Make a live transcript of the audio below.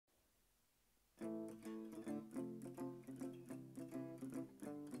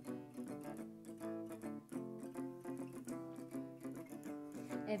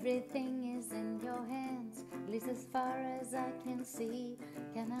Everything is in your hands, at least as far as I can see.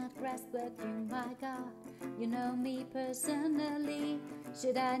 Cannot grasp that you, my God, you know me personally.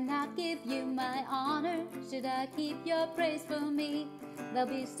 Should I not give you my honor? Should I keep your praise for me? There'll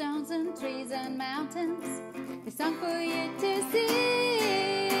be stones and trees and mountains, a song for you to sing.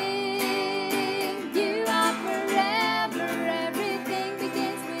 You are forever, everything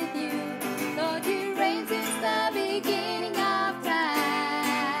begins with you. Lord, you reign since the beginning of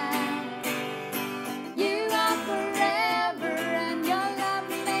time. You are forever and your love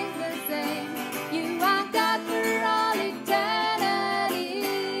remains the same. You are God for all eternity.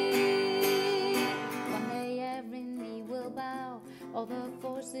 One day every knee will bow, all the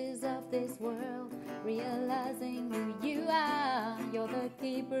forces of this world, realizing who you are. You're the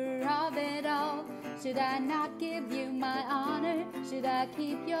keeper of it all. Should I not give you my honor? Should I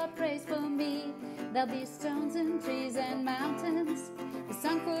keep your praise for me? There'll be stones and trees and mountains, a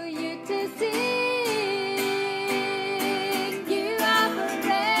song for you to sing. You are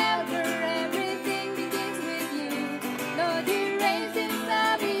forever, everything begins with you. Lord, you reign since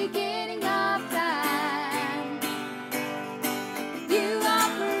the beginning of time. You are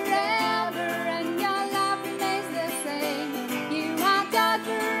forever and your love remains the same. You are God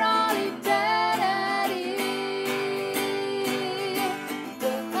for all eternity. Oh,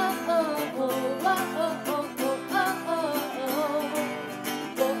 oh, oh, oh, oh, oh, oh,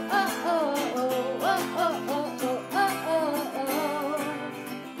 oh, oh, oh, oh.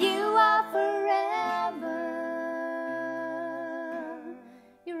 You are forever.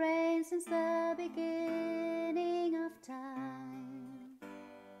 You reign since the beginning of time.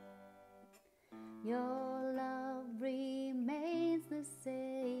 Your love remains the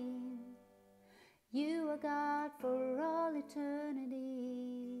same. You are God for all eternity.